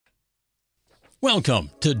Welcome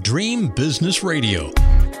to Dream Business Radio,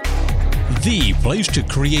 the place to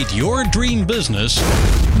create your dream business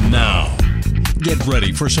now. Get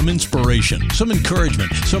ready for some inspiration, some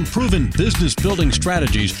encouragement, some proven business building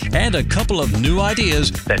strategies, and a couple of new ideas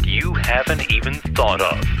that you haven't even thought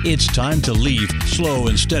of. It's time to leave slow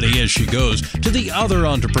and steady as she goes to the other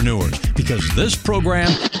entrepreneurs, because this program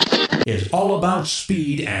is all about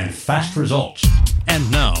speed and fast results. And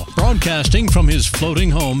now, broadcasting from his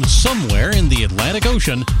floating home somewhere in the Atlantic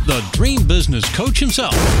Ocean, the dream business coach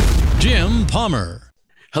himself, Jim Palmer.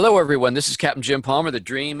 Hello, everyone. This is Captain Jim Palmer, the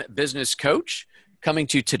Dream Business Coach, coming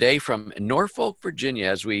to you today from Norfolk, Virginia,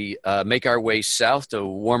 as we make our way south to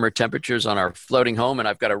warmer temperatures on our floating home. And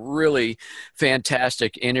I've got a really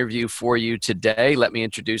fantastic interview for you today. Let me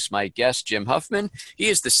introduce my guest, Jim Huffman. He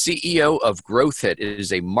is the CEO of GrowthHIT. It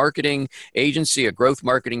is a marketing agency, a growth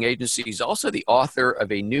marketing agency. He's also the author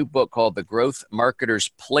of a new book called The Growth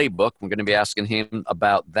Marketer's Playbook. We're going to be asking him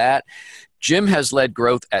about that. Jim has led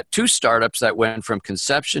growth at 2 startups that went from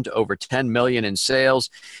conception to over 10 million in sales.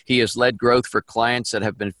 He has led growth for clients that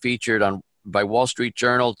have been featured by Wall Street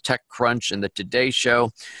Journal, TechCrunch, and the Today Show.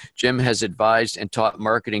 Jim has advised and taught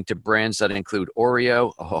marketing to brands that include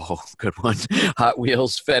Oreo, good one, Hot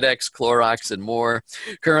Wheels, FedEx, Clorox, and more.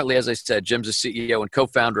 Currently, as I said, Jim's a CEO and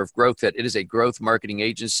co-founder of GrowthHIT. It is a growth marketing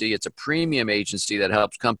agency. It's a premium agency that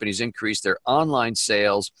helps companies increase their online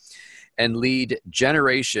sales and lead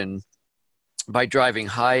generation by driving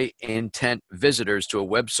high-intent visitors to a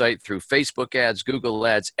website through Facebook ads, Google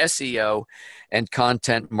ads, SEO, and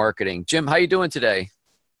content marketing. Jim, how you doing today?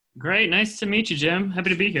 Great. Nice to meet you, Jim.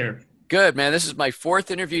 Happy to be here. Good, man. This is my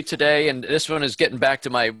 4th interview today, and this one is getting back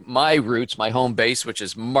to my roots, my home base, which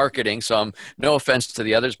is marketing. So I'm no offense to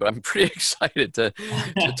the others, but I'm pretty excited to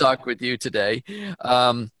talk with you today.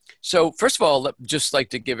 So first of all, just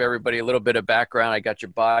like to give everybody a little bit of background. I got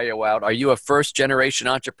your bio out. Are you a first-generation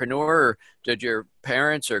entrepreneur, or did your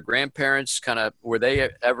parents or grandparents were they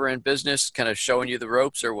ever in business, kind of showing you the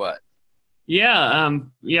ropes, or what? Yeah,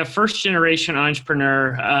 first-generation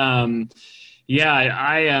entrepreneur. I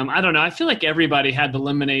don't know. I feel like everybody had the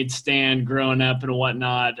lemonade stand growing up and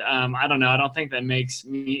whatnot. I don't know. I don't think that makes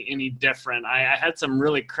me any different. I had some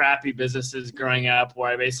really crappy businesses growing up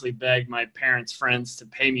where I basically begged my parents' friends to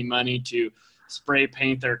pay me money to spray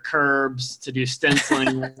paint their curbs, to do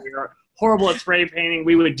stenciling. We were horrible at spray painting.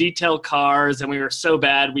 We would detail cars, and we were so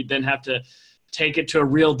bad we'd then have to take it to a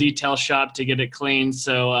real detail shop to get it cleaned.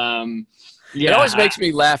 So, it always makes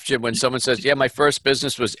me laugh, Jim, when someone says, yeah, my first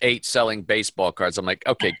business was 8 selling baseball cards. I'm like,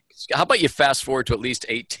 okay, how about you fast forward to at least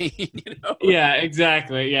 18, you know? Yeah,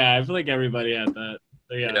 exactly. Yeah, I feel like everybody had that.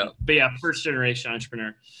 So, yeah. You know? But yeah, first generation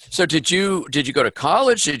entrepreneur. So did you go to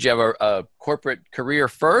college? Did you have a corporate career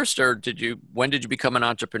first, or when did you become an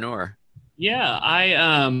entrepreneur? Yeah,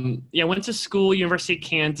 I went to school, University of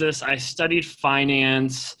Kansas. I studied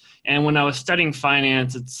finance. And when I was studying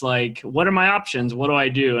finance, it's like, what are my options? What do I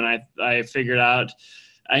do? And I figured out,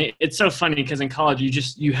 it's so funny because in college,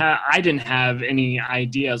 I didn't have any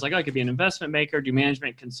idea. I was like, I could be an investment banker, do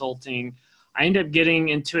management consulting. I ended up getting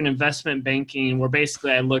into an investment banking where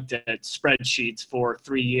basically I looked at spreadsheets for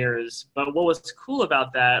 3 years. But what was cool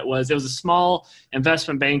about that was it was a small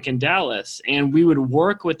investment bank in Dallas, and we would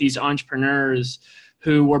work with these entrepreneurs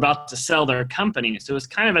who were about to sell their company. So it was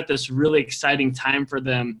kind of at this really exciting time for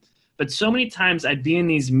them. But so many times I'd be in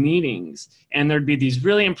these meetings and there'd be these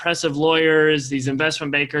really impressive lawyers, these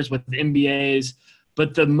investment bankers with MBAs,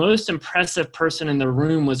 but the most impressive person in the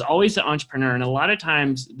room was always the entrepreneur. And a lot of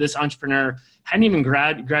times this entrepreneur hadn't even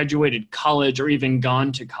graduated college or even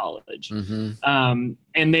gone to college. Mm-hmm.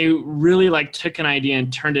 And they really took an idea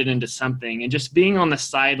and turned it into something. And just being on the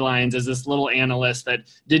sidelines as this little analyst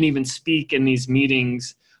that didn't even speak in these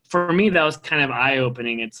meetings, for me, that was kind of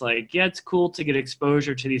eye-opening. It's like, yeah, it's cool to get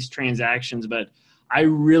exposure to these transactions, but I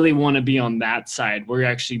really want to be on that side where you're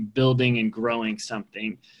actually building and growing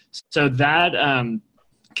something. So that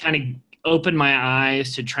kind of opened my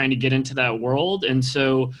eyes to trying to get into that world. And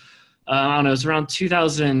so, I don't know, it was around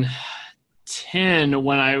 2010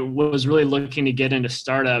 when I was really looking to get into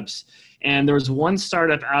startups. And there was one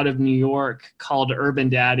startup out of New York called Urban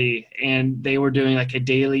Daddy, and they were doing like a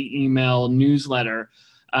daily email newsletter.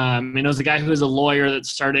 And it was a guy who was a lawyer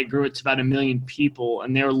that grew it to about 1 million people,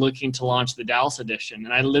 and they were looking to launch the Dallas edition.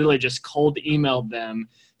 And I literally just cold emailed them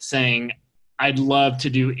saying, I'd love to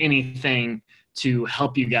do anything to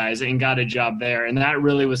help you guys, and got a job there. And that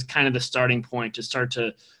really was kind of the starting point to start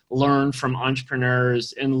to learn from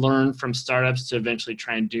entrepreneurs and learn from startups to eventually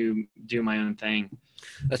try and do my own thing.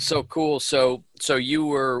 That's so cool. So you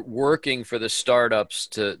were working for the startups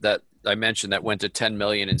that I mentioned that went to 10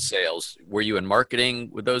 million in sales. Were you in marketing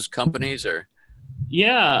with those companies, or?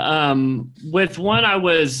 Yeah, with one,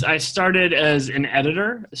 I started as an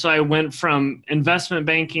editor. So I went from investment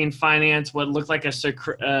banking, finance, what looked like a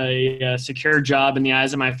secure job in the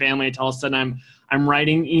eyes of my family, to all of a sudden I'm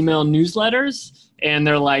writing email newsletters, and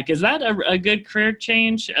they're like, "Is that a good career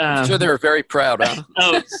change?" I'm sure they're very proud, huh?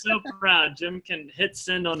 Oh, so proud! Jim can hit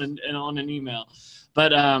send on an email.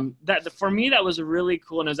 But that for me, that was really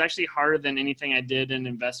cool, and it was actually harder than anything I did in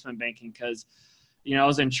investment banking because I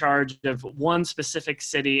was in charge of one specific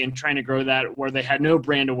city and trying to grow that where they had no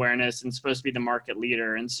brand awareness and supposed to be the market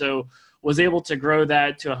leader. And so was able to grow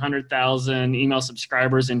that to 100,000 email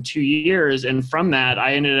subscribers in 2 years. And from that,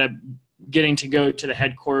 I ended up getting to go to the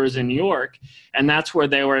headquarters in New York. And that's where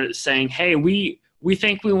they were saying, "Hey, we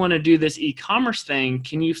think we want to do this e-commerce thing.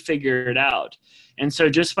 Can you figure it out?" And so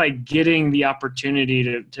just by getting the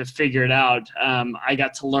opportunity to figure it out, I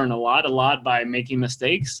got to learn a lot by making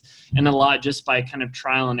mistakes, and a lot just by kind of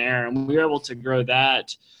trial and error. And we were able to grow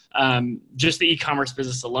that, just the e-commerce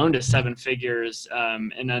business alone, to 7 figures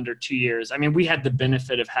in under 2 years. I mean, we had the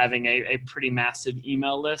benefit of having a pretty massive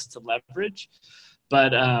email list to leverage,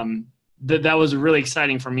 but that was really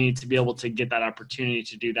exciting for me to be able to get that opportunity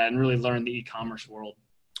to do that and really learn the e-commerce world.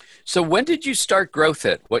 So when did you start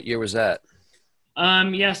GrowthHIT? What year was that?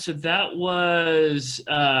 So that was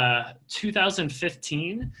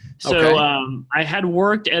 2015. So Okay. I had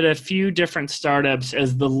worked at a few different startups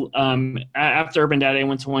as after Urban Data, I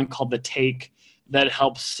went to one called The Take that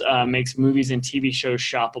helps makes movies and TV shows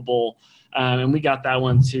shoppable. And we got that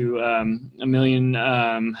one to a million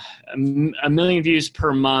views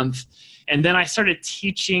per month. And then I started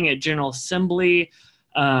teaching at General Assembly.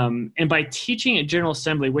 And by teaching at General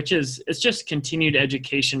Assembly, it's just continued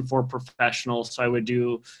education for professionals. So I would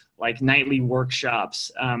do like nightly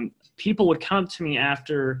workshops. People would come to me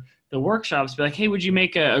after the workshops, be like, "Hey, would you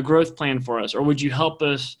make a growth plan for us? Or would you help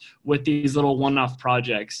us with these little one-off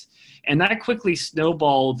projects?" And that quickly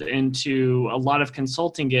snowballed into a lot of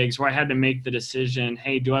consulting gigs where I had to make the decision,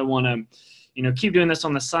 "Hey, do I want to, keep doing this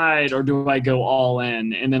on the side, or do I go all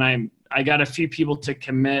in?" And then I got a few people to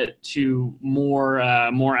commit to more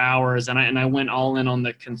hours, and I went all in on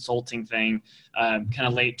the consulting thing, kind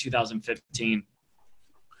of late 2015.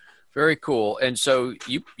 Very cool. And so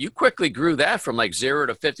you quickly grew that from like 0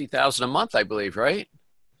 to 50,000 a month, I believe, right?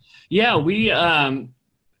 Yeah, we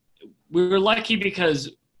were lucky because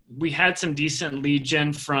we had some decent lead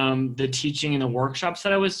gen from the teaching and the workshops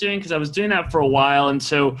that I was doing, because I was doing that for a while. And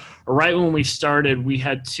so right when we started, we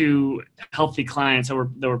had 2 healthy clients that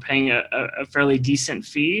were paying a fairly decent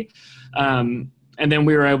fee. And then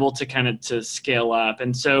we were able to to scale up.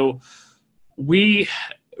 And so we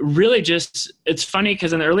really it's funny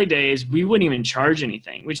because in the early days, we wouldn't even charge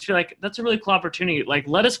anything. We'd just be like, "That's a really cool opportunity. Like,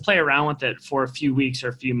 let us play around with it for a few weeks or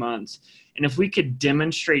a few months. And if we could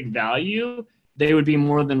demonstrate value, they would be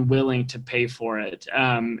more than willing to pay for it."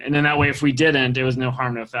 And then that way, if we didn't, it was no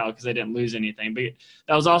harm, no foul, because they didn't lose anything. But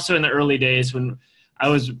that was also in the early days when I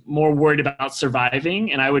was more worried about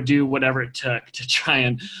surviving, and I would do whatever it took to try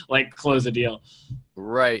and close a deal.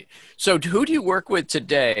 Right. So who do you work with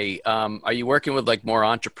today? Are you working with like more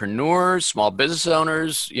entrepreneurs, small business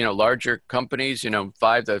owners, larger companies,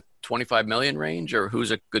 5 to 25 million range, or who's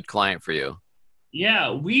a good client for you?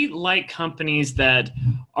 Yeah, we like companies that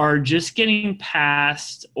are just getting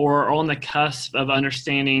past or on the cusp of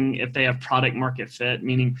understanding if they have product market fit,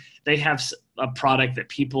 meaning they have a product that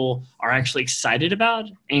people are actually excited about,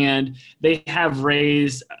 and they have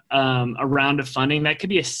raised a round of funding. That could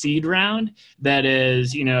be a seed round that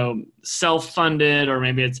is, self-funded, or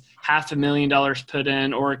maybe it's $500,000 put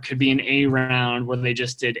in, or it could be an A round where they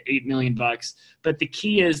just did $8 million. But the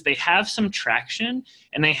key is they have some traction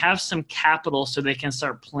and they have some capital so they can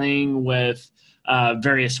start playing with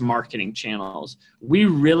various marketing channels. We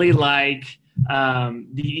really like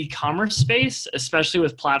the e-commerce space, especially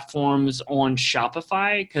with platforms on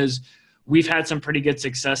Shopify, because we've had some pretty good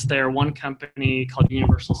success there. One company called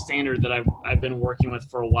Universal Standard that I've been working with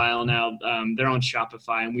for a while now, they're on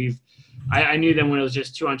Shopify, and I knew them when it was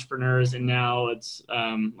just 2 entrepreneurs, and now it's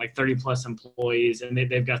like 30 plus employees, and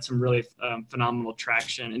they've got some really phenomenal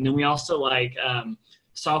traction. And then we also like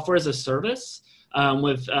software as a service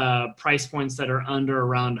with price points that are under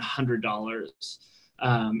around $100.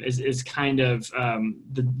 Is kind of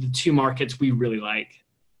the 2 markets we really like.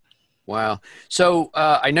 Wow. So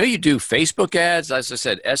I know you do Facebook ads, as I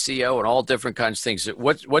said, SEO and all different kinds of things.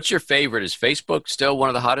 What's your favorite? Is Facebook still one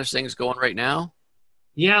of the hottest things going right now?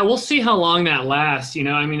 Yeah, we'll see how long that lasts.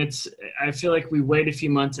 I feel like we wait a few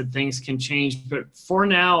months and things can change. But for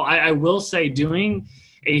now, I will say doing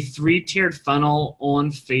a 3-tiered funnel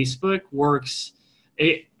on Facebook works.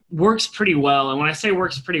 works pretty well. And when I say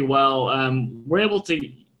works pretty well, we're able to,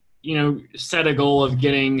 set a goal of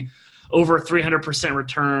getting over 300%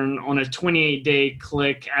 return on a 28-day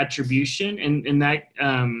click attribution. And that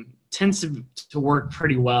tends to work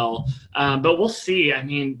pretty well. But we'll see. I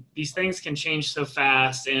mean, these things can change so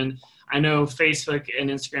fast. And I know Facebook and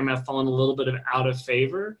Instagram have fallen a little bit out of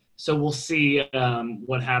favor. So we'll see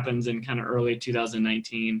what happens in kind of early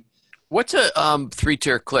 2019. What's a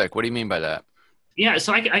 3-tier click? What do you mean by that? Yeah,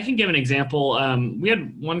 so I can give an example. We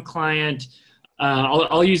had one client.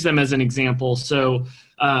 I'll use them as an example. So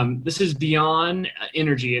this is Beyond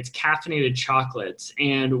Energy. It's caffeinated chocolates.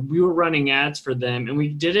 And we were running ads for them. And we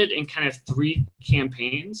did it in kind of 3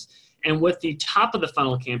 campaigns. And with the top of the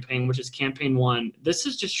funnel campaign, which is campaign 1, this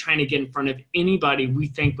is just trying to get in front of anybody we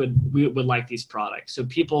think would like these products. So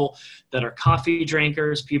people that are coffee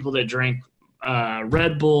drinkers, people that drink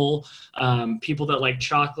Red Bull, people that like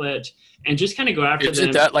chocolate, and just kind of go after them.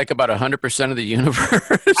 Isn't that like about 100% of the universe?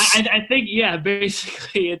 I think, yeah,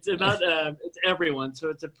 basically it's about, it's everyone. So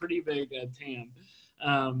it's a pretty big TAM.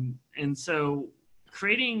 And so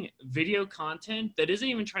creating video content that doesn't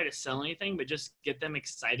even try to sell anything, but just get them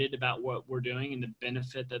excited about what we're doing and the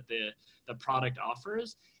benefit that the product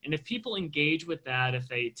offers. And if people engage with that, if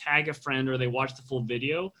they tag a friend or they watch the full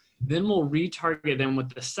video, then we'll retarget them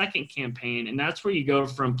with the second campaign. And that's where you go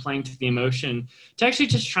from playing to the emotion to actually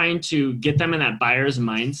just trying to get them in that buyer's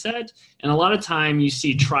mindset. And a lot of time you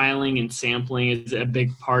see trialing and sampling is a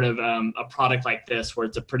big part of a product like this, where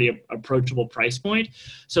it's a pretty approachable price point.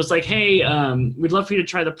 So it's like, hey, we'd love for you to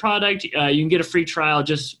try the product. You can get a free trial,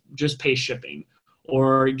 just pay shipping,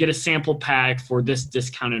 or get a sample pack for this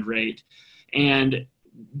discounted rate. And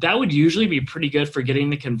that would usually be pretty good for getting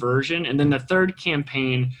the conversion. And then the third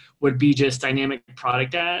campaign would be just dynamic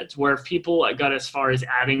product ads, where if people got as far as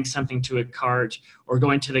adding something to a cart or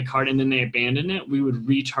going to the cart and then they abandon it, we would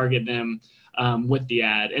retarget them with the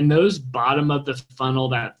ad. And those bottom of the funnel,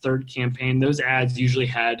 that third campaign, those ads usually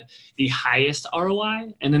had the highest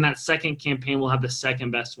ROI. And then that second campaign will have the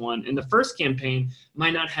second best one. And the first campaign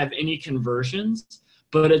might not have any conversions,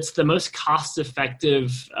 but it's the most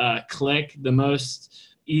cost-effective click, the most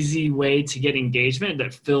easy way to get engagement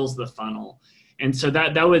that fills the funnel. And so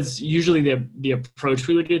that was usually the approach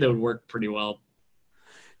we would do that would work pretty well.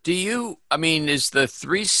 Is the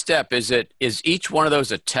 3-step, is each one of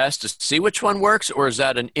those a test to see which one works, or is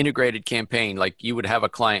that an integrated campaign? Like you would have a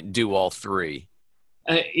client do all 3?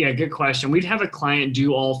 Yeah, good question. We'd have a client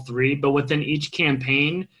do all 3, but within each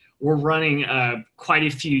campaign, we're running quite a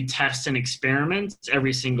few tests and experiments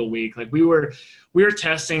every single week. Like we were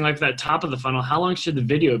testing like that top of the funnel. How long should the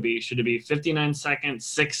video be? Should it be 59 seconds,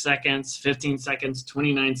 6 seconds, 15 seconds,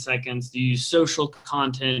 29 seconds? Do you use social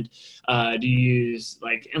content? Do you use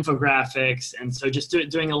like infographics? And so just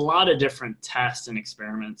doing a lot of different tests and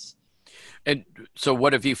experiments. And so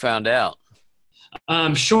what have you found out?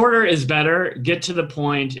 Shorter is better. Get to the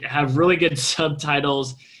point. Have really good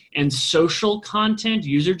subtitles. And social content,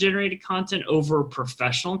 user-generated content over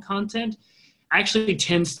professional content actually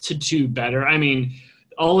tends to do better. I mean,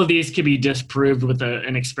 all of these could be disproved with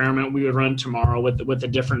an experiment we would run tomorrow with a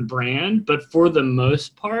different brand. But for the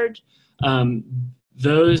most part,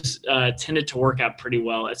 those tended to work out pretty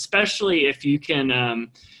well, especially if you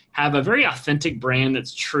can have a very authentic brand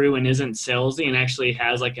that's true and isn't salesy and actually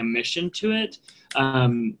has like a mission to it.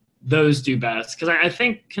 Those do best, because I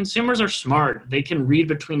think consumers are smart. They can read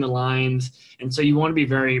between the lines, and so you want to be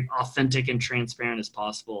very authentic and transparent as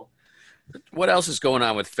possible. What else is going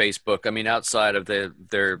on with Facebook? I mean, outside of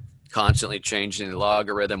they're constantly changing the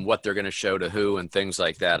algorithm, what they're going to show to who and things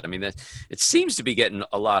like that. I mean, it seems to be getting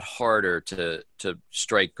a lot harder to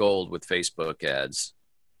strike gold with Facebook ads.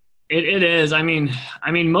 It is. I mean,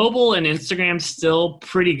 mobile and Instagram still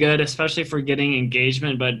pretty good, especially for getting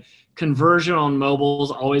engagement, but conversion on mobile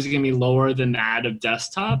is always going to be lower than that of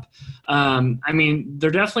desktop. They're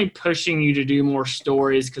definitely pushing you to do more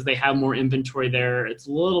stories because they have more inventory there. It's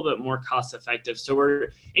a little bit more cost effective.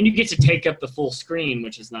 And you get to take up the full screen,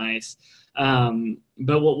 which is nice.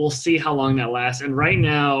 But we'll see how long that lasts. And right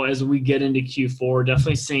now, as we get into Q4,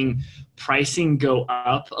 definitely seeing pricing go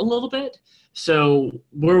up a little bit. So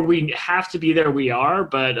where we have to be there, we are.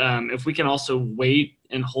 But if we can also wait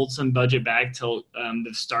and hold some budget back till the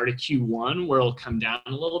start of Q1, where it'll come down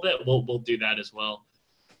a little bit, we'll do that as well.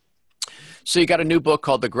 So you got a new book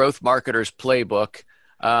called The Growth Marketer's Playbook,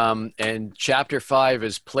 and Chapter 5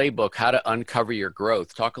 is Playbook: How to Uncover Your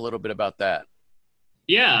Growth. Talk a little bit about that.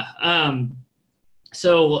 Yeah.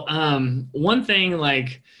 So one thing,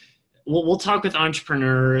 like we'll talk with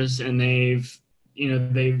entrepreneurs, and they've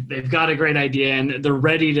got a great idea and they're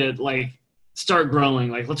ready to like start growing.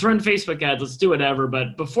 Like, let's run Facebook ads, let's do whatever.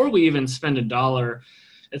 But before we even spend $1,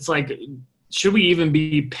 it's like, should we even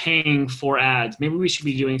be paying for ads? Maybe we should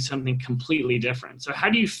be doing something completely different. So how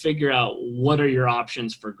do you figure out what are your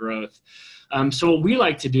options for growth? So what we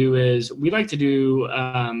like to do is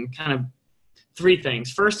kind of 3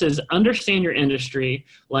 things. First is understand your industry.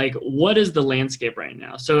 Like, what is the landscape right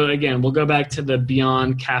now? So again, we'll go back to the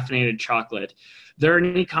beyond caffeinated chocolate. They're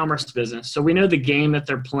an e-commerce business. So we know the game that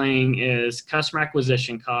they're playing is customer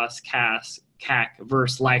acquisition costs, CAC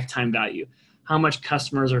versus lifetime value. How much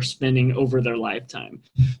customers are spending over their lifetime.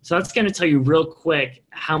 So that's going to tell you real quick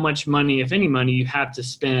how much money, if any money, you have to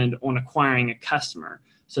spend on acquiring a customer.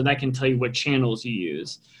 So that can tell you what channels you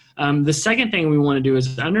use. The second thing we want to do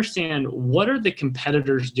is understand what are the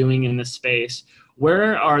competitors doing in this space?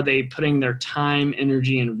 Where are they putting their time,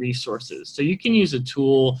 energy, and resources? So you can use a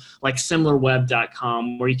tool like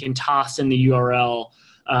similarweb.com where you can toss in the URL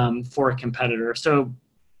for a competitor. So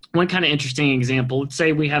one kind of interesting example, let's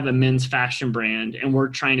say we have a men's fashion brand and we're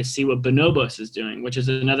trying to see what Bonobos is doing, which is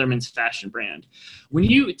another men's fashion brand. When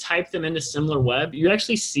you type them into SimilarWeb, you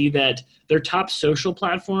actually see that their top social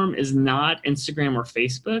platform is not Instagram or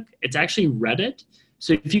Facebook. It's actually Reddit.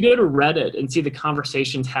 So if you go to Reddit and see the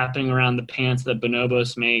conversations happening around the pants that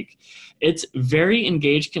Bonobos make, it's very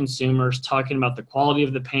engaged consumers talking about the quality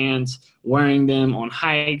of the pants, wearing them on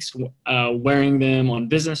hikes, wearing them on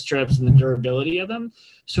business trips, and the durability of them.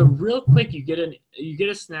 So real quick, you get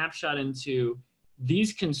a snapshot into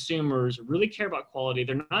these consumers really care about quality.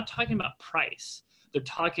 They're not talking about price. They're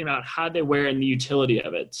talking about how they wear and the utility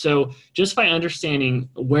of it. So just by understanding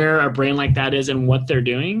where a brand like that is and what they're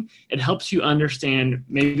doing, it helps you understand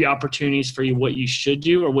maybe opportunities for you, what you should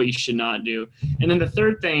do or what you should not do. And then the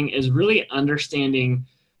third thing is really understanding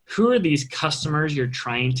who are these customers you're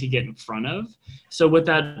trying to get in front of. So with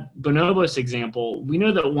that Bonobos example, we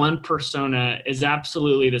know that one persona is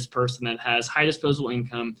absolutely this person that has high disposable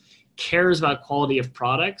income, cares about quality of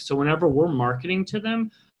product. So whenever we're marketing to them,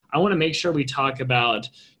 I want to make sure we talk about,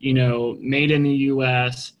 made in the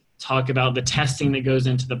US, talk about the testing that goes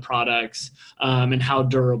into the products and how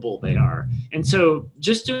durable they are. And so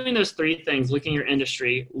just doing those 3 things, looking at your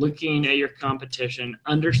industry, looking at your competition,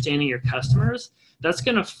 understanding your customers, that's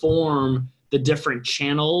going to form the different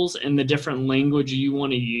channels and the different language you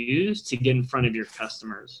want to use to get in front of your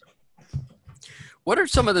customers. What are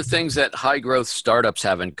some of the things that high growth startups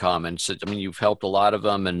have in common? So, I mean, you've helped a lot of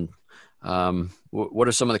them, and what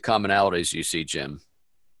are some of the commonalities you see, Jim?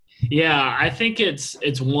 Yeah, I think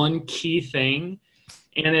it's one key thing,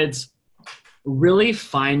 and it's really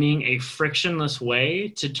finding a frictionless way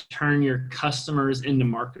to turn your customers into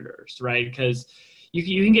marketers, right? Because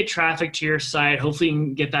you can get traffic to your site. Hopefully you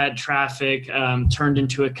can get that traffic turned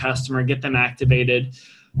into a customer, get them activated.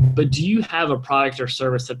 But do you have a product or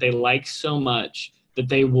service that they like so much that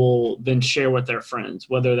they will then share with their friends,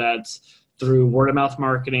 whether that's through word of mouth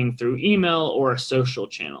marketing, through email, or a social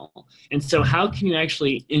channel? And so how can you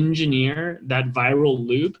actually engineer that viral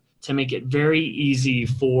loop to make it very easy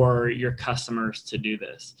for your customers to do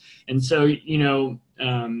this? And so,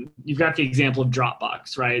 you've got the example of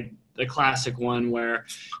Dropbox, right? The classic one where,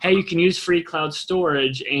 hey, you can use free cloud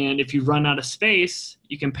storage, and if you run out of space,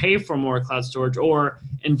 you can pay for more cloud storage or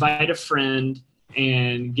invite a friend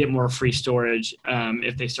and get more free storage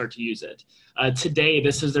if they start to use it. Today,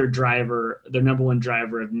 this is their number one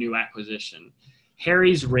driver of new acquisition.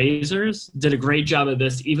 Harry's Razors did a great job of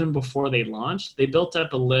this even before they launched. They built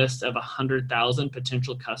up a list of 100,000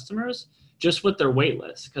 potential customers just with their wait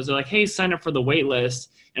list, because they're like, hey, sign up for the wait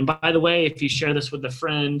list. And by the way, if you share this with a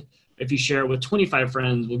friend, if you share it with 25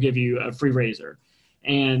 friends, we'll give you a free razor.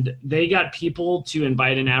 And they got people to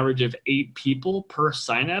invite an average of 8 people per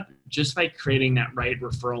sign up just by creating that right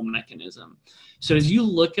referral mechanism. So as you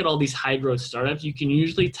look at all these high growth startups, you can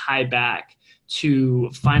usually tie back to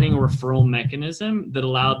finding a referral mechanism that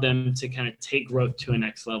allowed them to kind of take growth to a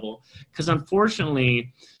next level. Because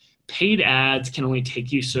unfortunately, paid ads can only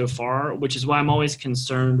take you so far, which is why I'm always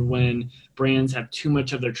concerned when brands have too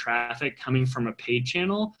much of their traffic coming from a paid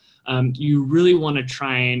channel. You really want to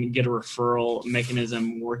try and get a referral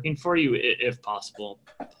mechanism working for you if possible.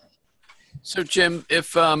 So Jim,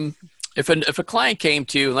 if a client came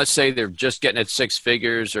to you, let's say they're just getting at 6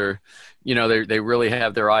 figures, or they really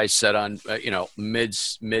have their eyes set on mid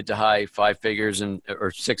to high 5 figures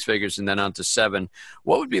or 6 figures and then on to 7,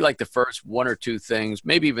 what would be like the first 1 or 2 things,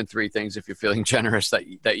 maybe even 3 things if you're feeling generous,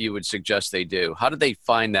 that you would suggest they do? How do they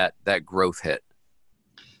find that growth hit?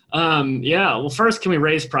 Well, first, can we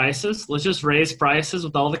raise prices? Let's just raise prices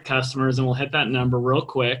with all the customers and we'll hit that number real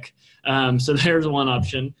quick. So there's one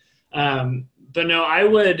option. But no,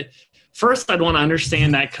 first I'd want to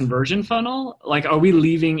understand that conversion funnel. Like, are we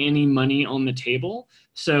leaving any money on the table?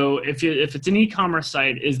 So if it's an e-commerce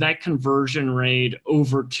site, is that conversion rate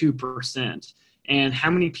over 2%? And how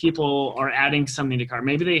many people are adding something to cart?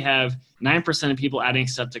 Maybe they have 9% of people adding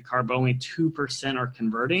stuff to cart, but only 2% are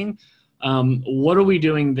converting. What are we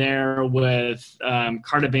doing there with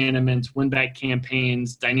cart abandonments, win-back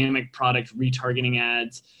campaigns, dynamic product retargeting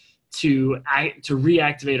ads to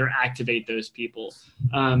reactivate or activate those people?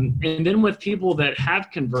 And then with people that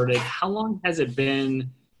have converted, how long has it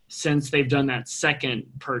been since they've done that second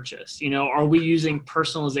purchase? Are we using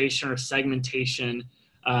personalization or segmentation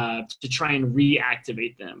to try and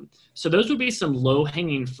reactivate them? So those would be some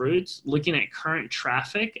low-hanging fruits, looking at current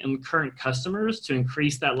traffic and current customers to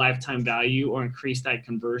increase that lifetime value or increase that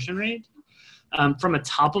conversion rate. From a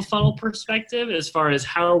top of funnel perspective, as far as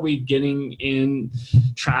how are we getting in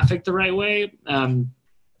traffic the right way,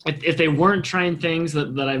 if they weren't trying things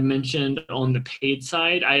that I've mentioned on the paid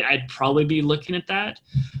side, I'd probably be looking at that.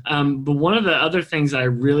 But one of the other things that I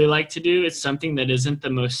really like to do is something that isn't the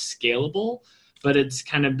most scalable, but it's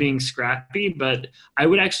kind of being scrappy. But I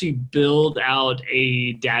would actually build out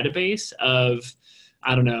a database of,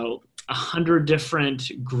 100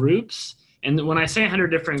 different groups. And when I say 100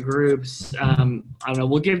 different groups,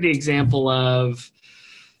 we'll give the example of,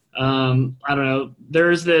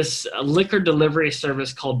 there's this liquor delivery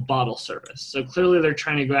service called Bottle Service. So clearly they're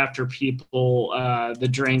trying to go after people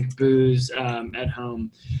that drink booze at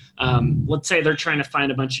home. Let's say they're trying to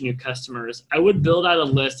find a bunch of new customers. I would build out a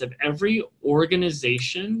list of every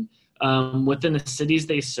organization within the cities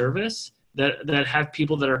they service that have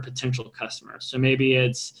people that are potential customers. So maybe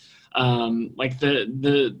it's like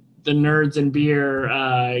the Nerds and Beer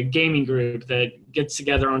gaming group that gets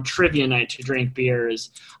together on trivia night to drink beers.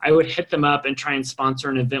 I would hit them up and try and sponsor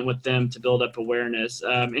an event with them to build up awareness.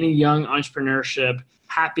 Any young entrepreneurship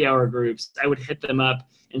happy hour groups, I would hit them up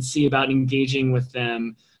and see about engaging with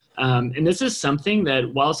them. And this is something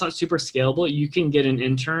that, while it's not super scalable, you can get an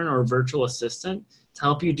intern or a virtual assistant to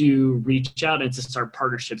help you do reach out and to start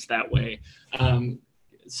partnerships that way.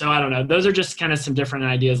 So I don't know. Those are just kind of some different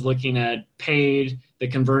ideas looking at paid, the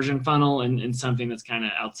conversion funnel, and something that's kind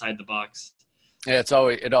of outside the box. Yeah,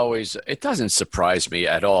 it doesn't surprise me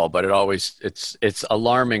at all, but it's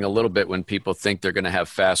alarming a little bit when people think they're going to have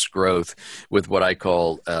fast growth with what I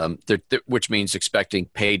call, which means expecting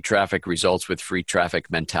paid traffic results with free traffic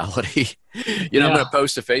mentality. I'm going to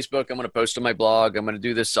post to Facebook. I'm going to post to my blog. I'm going to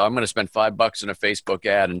do this. So I'm going to spend $5 in a Facebook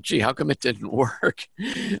ad. And gee, how come it didn't work?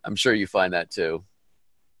 I'm sure you find that too.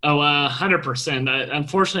 Oh, 100%.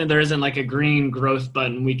 Unfortunately, there isn't like a green growth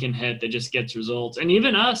button we can hit that just gets results. And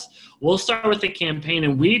even us, we'll start with a campaign,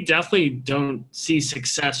 and we definitely don't see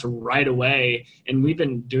success right away. And we've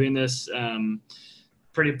been doing this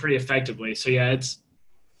pretty effectively. So yeah,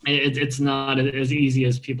 it's not as easy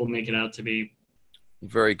as people make it out to be.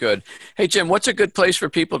 Very good. Hey, Jim, what's a good place for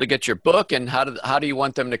people to get your book, and how do you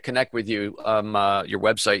want them to connect with you, your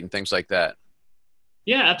website and things like that?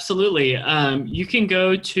 Yeah, absolutely. You can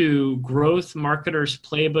go to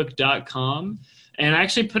growthmarketersplaybook.com and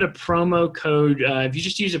actually put a promo code. If you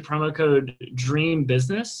just use a promo code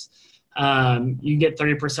DREAMBusiness, you get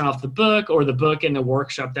 30% off the book or the book and the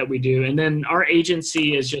workshop that we do. And then our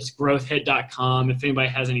agency is just growthhit.com. If anybody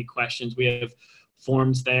has any questions, we have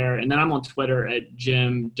forms there. And then I'm on Twitter at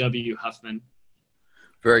Jim W. Huffman.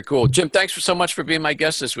 Very cool. Jim, thanks so much for being my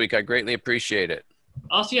guest this week. I greatly appreciate it.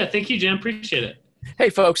 Also, yeah, thank you, Jim. Appreciate it.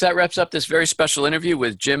 Hey, folks, that wraps up this very special interview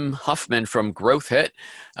with Jim Huffman from GrowthHIT.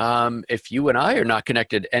 If you and I are not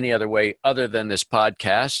connected any other way other than this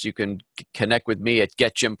podcast, you can connect with me at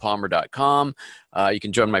getjimpalmer.com. You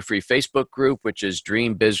can join my free Facebook group, which is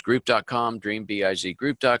dreambizgroup.com,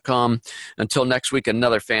 dreambizgroup.com. Until next week,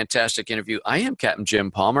 another fantastic interview. I am Captain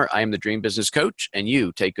Jim Palmer. I am the Dream Business Coach, and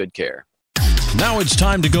you take good care. Now it's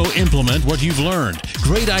time to go implement what you've learned.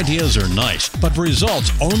 Great ideas are nice, but results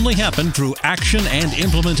only happen through action and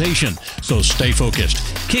implementation. So stay focused.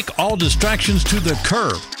 Kick all distractions to the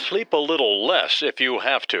curb. Sleep a little less if you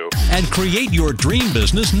have to. And create your dream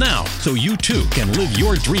business now so you too can live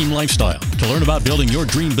your dream lifestyle. To learn about building your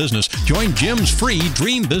dream business, join Jim's free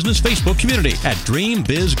Dream Business Facebook community at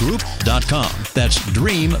dreambizgroup.com. That's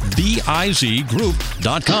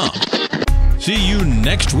dreambizgroup.com. See you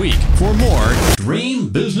next week for more Dream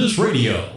Business Radio.